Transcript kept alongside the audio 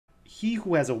He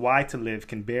who has a why to live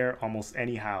can bear almost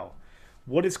any how.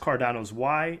 What is Cardano's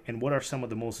why, and what are some of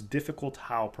the most difficult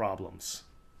how problems?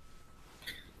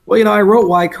 Well, I wrote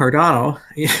Why Cardano.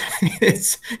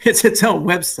 It's its own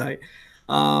website.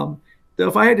 Um, so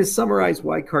if I had to summarize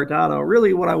Why Cardano,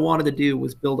 really what I wanted to do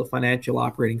was build a financial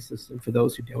operating system for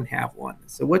those who don't have one.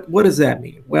 So what does that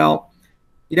mean? Well,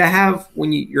 have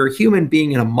when you're a human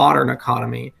being in a modern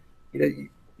economy,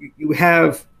 you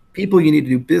have people you need to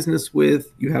do business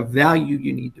with, you have value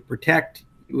you need to protect,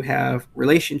 you have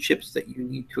relationships that you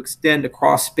need to extend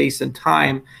across space and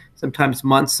time, sometimes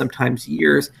months, sometimes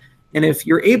years. And if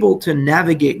you're able to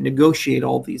navigate and negotiate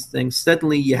all these things,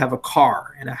 suddenly you have a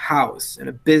car and a house and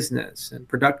a business and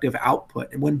productive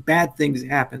output. And when bad things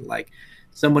happen, like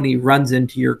somebody runs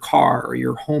into your car or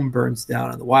your home burns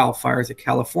down in the wildfires of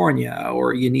California,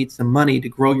 or you need some money to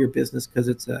grow your business because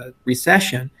it's a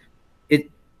recession, it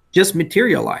just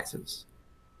materializes.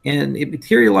 And it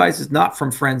materializes not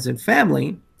from friends and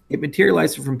family, it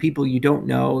materializes from people you don't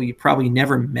know, you probably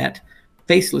never met,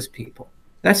 faceless people.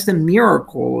 That's the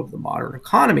miracle of the modern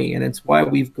economy. And it's why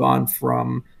we've gone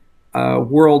from a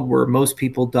world where most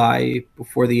people die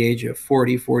before the age of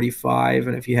 40, 45.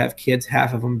 And if you have kids,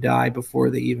 half of them die before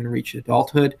they even reach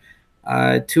adulthood,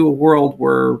 to a world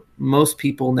where most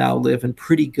people now live in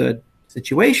pretty good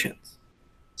situations.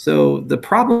 So the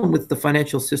problem with the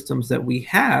financial systems that we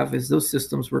have is those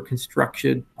systems were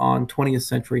constructed on 20th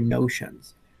century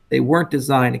notions. They weren't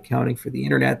designed accounting for the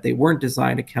internet. They weren't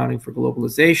designed accounting for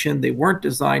globalization. They weren't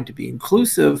designed to be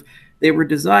inclusive. They were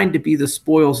designed to be the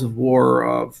spoils of war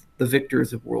of the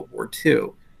victors of World War II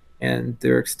and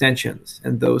their extensions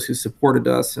and those who supported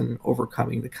us in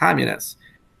overcoming the communists.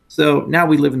 So now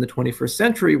we live in the 21st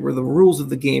century where the rules of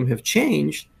the game have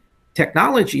changed.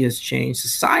 Technology has changed.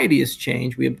 Society has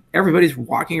changed. Everybody's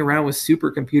walking around with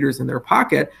supercomputers in their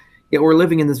pocket. Yet we're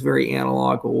living in this very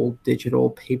analog, old, digital,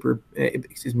 paper-based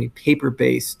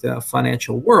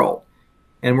financial world,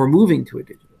 and we're moving to a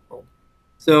digital world.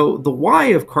 So the why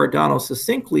of Cardano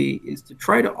succinctly is to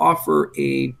try to offer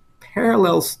a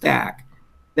parallel stack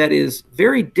that is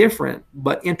very different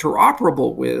but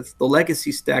interoperable with the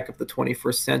legacy stack of the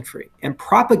 21st century, and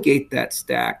propagate that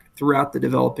stack throughout the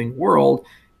developing world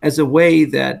as a way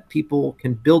that people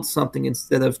can build something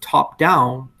instead of top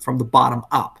down from the bottom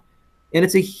up. And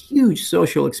it's a huge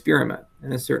social experiment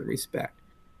in a certain respect.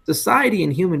 Society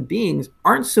and human beings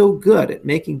aren't so good at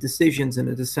making decisions in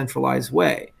a decentralized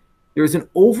way. There's an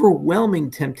overwhelming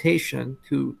temptation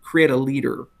to create a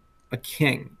leader, a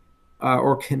king,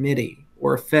 or committee,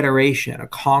 or a federation, a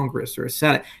Congress, or a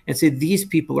Senate, and say, these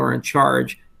people are in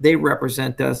charge, they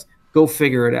represent us, go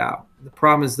figure it out. The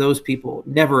problem is those people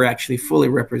never actually fully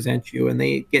represent you, and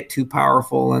they get too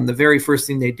powerful, and the very first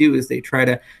thing they do is they try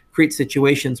to create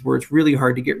situations where it's really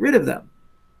hard to get rid of them.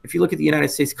 If you look at the United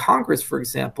States Congress, for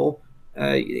example,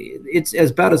 it's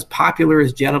about as popular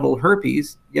as genital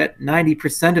herpes, yet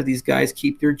 90% of these guys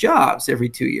keep their jobs every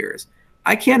 2 years.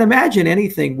 I can't imagine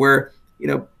anything where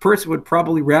a person would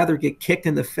probably rather get kicked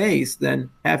in the face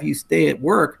than have you stay at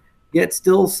work, yet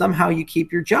still somehow you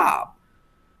keep your job.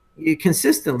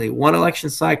 Consistently, one election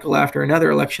cycle after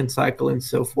another election cycle and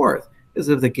so forth, because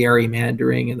of the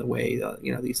gerrymandering and the way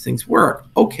these things work.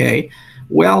 Okay,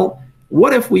 well,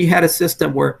 what if we had a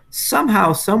system where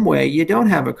somehow, some way, you don't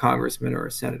have a congressman or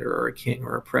a senator or a king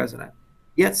or a president,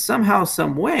 yet somehow,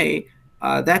 some way,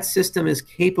 that system is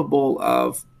capable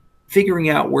of figuring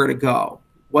out where to go,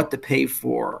 what to pay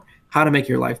for, how to make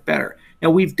your life better. Now,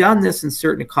 we've done this in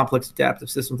certain complex adaptive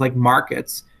systems like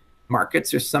markets.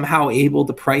 Markets are somehow able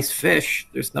to price fish.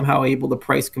 They're somehow able to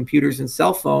price computers and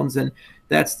cell phones. And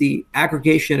that's the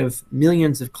aggregation of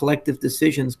millions of collective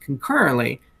decisions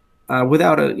concurrently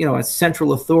without a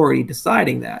central authority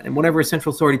deciding that. And whenever a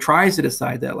central authority tries to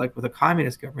decide that, like with a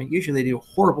communist government, usually they do a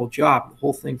horrible job. The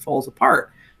whole thing falls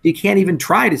apart. You can't even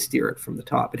try to steer it from the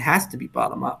top. It has to be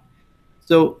bottom up.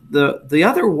 So the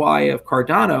other why of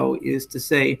Cardano is to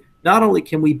say, not only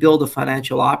can we build a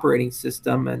financial operating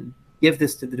system and give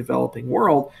this to the developing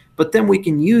world, but then we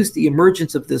can use the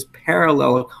emergence of this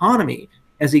parallel economy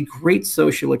as a great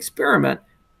social experiment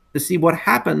to see what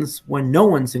happens when no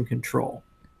one's in control,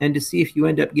 and to see if you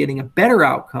end up getting a better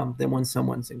outcome than when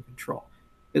someone's in control.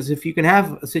 Because if you can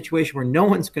have a situation where no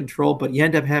one's in control, but you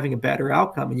end up having a better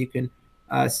outcome, and you can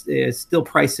still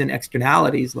price in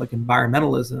externalities like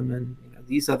environmentalism and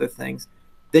these other things,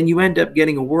 then you end up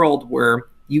getting a world where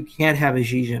you can't have a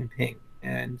Xi Jinping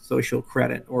and social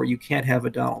credit, or you can't have a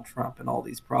Donald Trump and all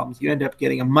these problems. You end up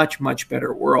getting a much, much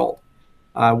better world,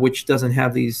 which doesn't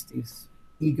have these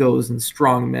egos and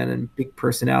strong men and big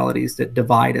personalities that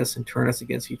divide us and turn us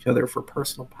against each other for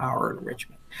personal power and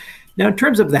enrichment. Now, in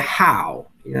terms of the how,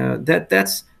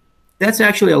 that's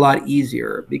actually a lot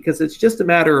easier because it's just a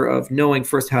matter of knowing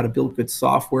first how to build good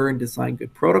software and design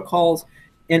good protocols.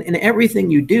 And in everything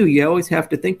you do, you always have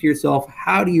to think to yourself,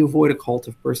 how do you avoid a cult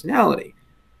of personality?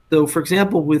 So, for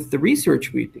example, with the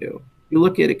research we do, you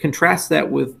look at it, contrast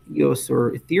that with EOS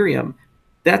or Ethereum.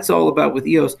 That's all about with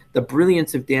EOS, the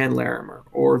brilliance of Dan Larimer,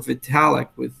 or Vitalik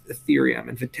with Ethereum.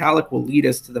 And Vitalik will lead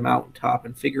us to the mountaintop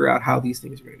and figure out how these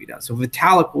things are going to be done. So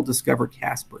Vitalik will discover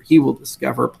Casper. He will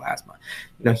discover Plasma.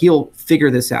 He'll figure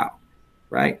this out,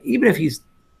 right? Even if he's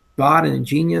God and a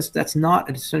genius, that's not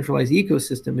a decentralized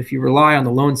ecosystem if you rely on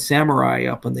the lone samurai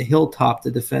up on the hilltop to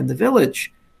defend the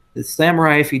village. The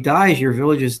samurai, if he dies, your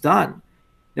village is done.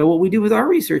 Now, what we do with our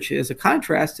research as a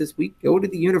contrast is we go to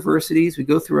the universities, we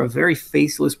go through a very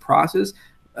faceless process.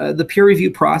 The peer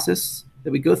review process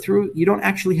that we go through, you don't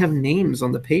actually have names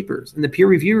on the papers. And the peer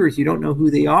reviewers, you don't know who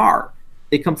they are.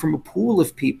 They come from a pool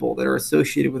of people that are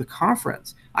associated with a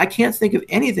conference. I can't think of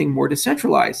anything more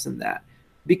decentralized than that,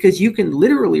 because you can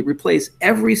literally replace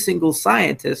every single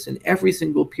scientist and every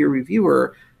single peer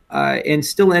reviewer and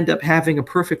still end up having a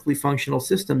perfectly functional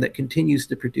system that continues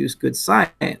to produce good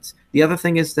science. The other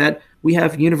thing is that we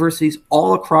have universities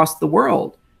all across the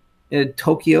world. At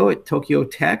Tokyo, at Tokyo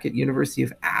Tech, at University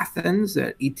of Athens,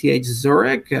 at ETH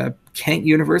Zurich, Kent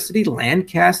University,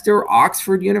 Lancaster,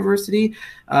 Oxford University,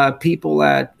 people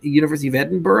at University of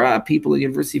Edinburgh, people at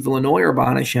University of Illinois,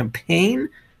 Urbana-Champaign,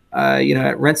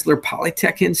 at Rensselaer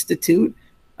Polytech Institute,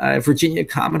 Virginia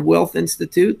Commonwealth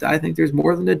Institute. I think there's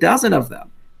more than a dozen of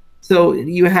them. So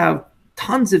you have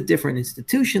tons of different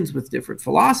institutions with different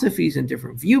philosophies and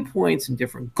different viewpoints and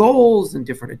different goals and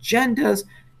different agendas,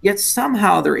 yet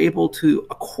somehow they're able to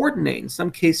coordinate, in some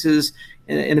cases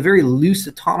in a very loose,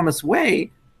 autonomous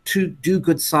way, to do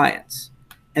good science.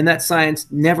 And that science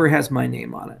never has my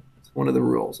name on it. It's one of the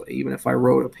rules. Even if I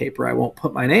wrote a paper, I won't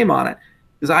put my name on it,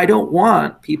 because I don't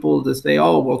want people to say,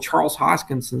 oh, well, Charles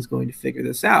Hoskinson's going to figure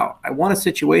this out. I want a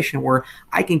situation where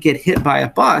I can get hit by a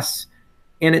bus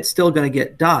and it's still going to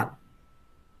get done.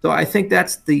 So I think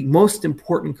that's the most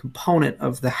important component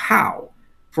of the how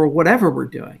for whatever we're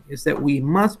doing, is that we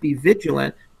must be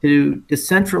vigilant to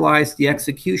decentralize the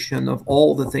execution of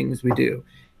all the things we do,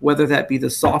 whether that be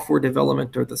the software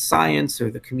development or the science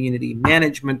or the community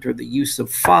management or the use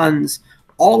of funds.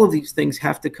 All of these things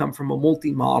have to come from a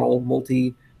multi-model,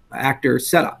 multi-actor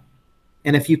setup.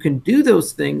 And if you can do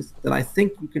those things, then I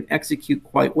think you can execute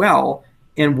quite well.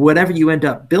 And whatever you end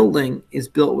up building is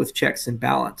built with checks and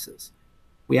balances.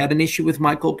 We had an issue with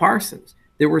Michael Parsons.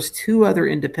 There was 2 other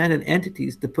independent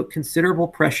entities to put considerable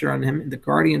pressure on him, the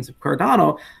Guardians of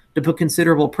Cardano, to put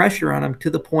considerable pressure on him to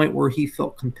the point where he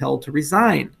felt compelled to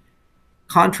resign.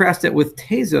 Contrast it with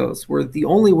Tezos, where the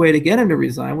only way to get him to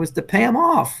resign was to pay him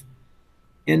off.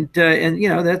 And and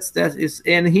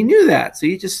he knew that. So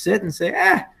you just sit and say,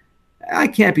 I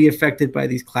can't be affected by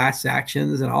these class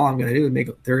actions, and all I'm going to do is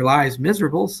make their lives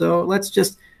miserable. So let's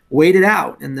just wait it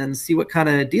out and then see what kind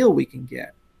of deal we can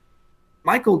get.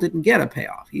 Michael didn't get a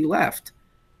payoff. He left.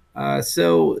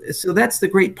 So that's the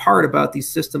great part about these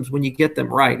systems when you get them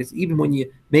right. Is even when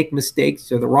you make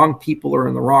mistakes or the wrong people are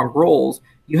in the wrong roles,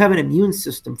 you have an immune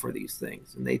system for these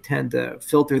things, and they tend to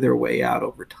filter their way out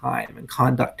over time, and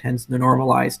conduct tends to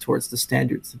normalize towards the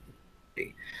standards of the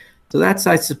community. So that's,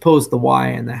 I suppose, the why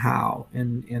and the how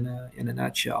in a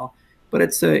nutshell. But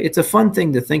it's a fun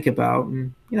thing to think about,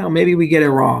 and maybe we get it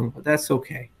wrong, but that's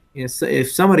okay.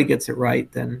 If somebody gets it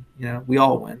right, then we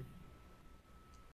all win.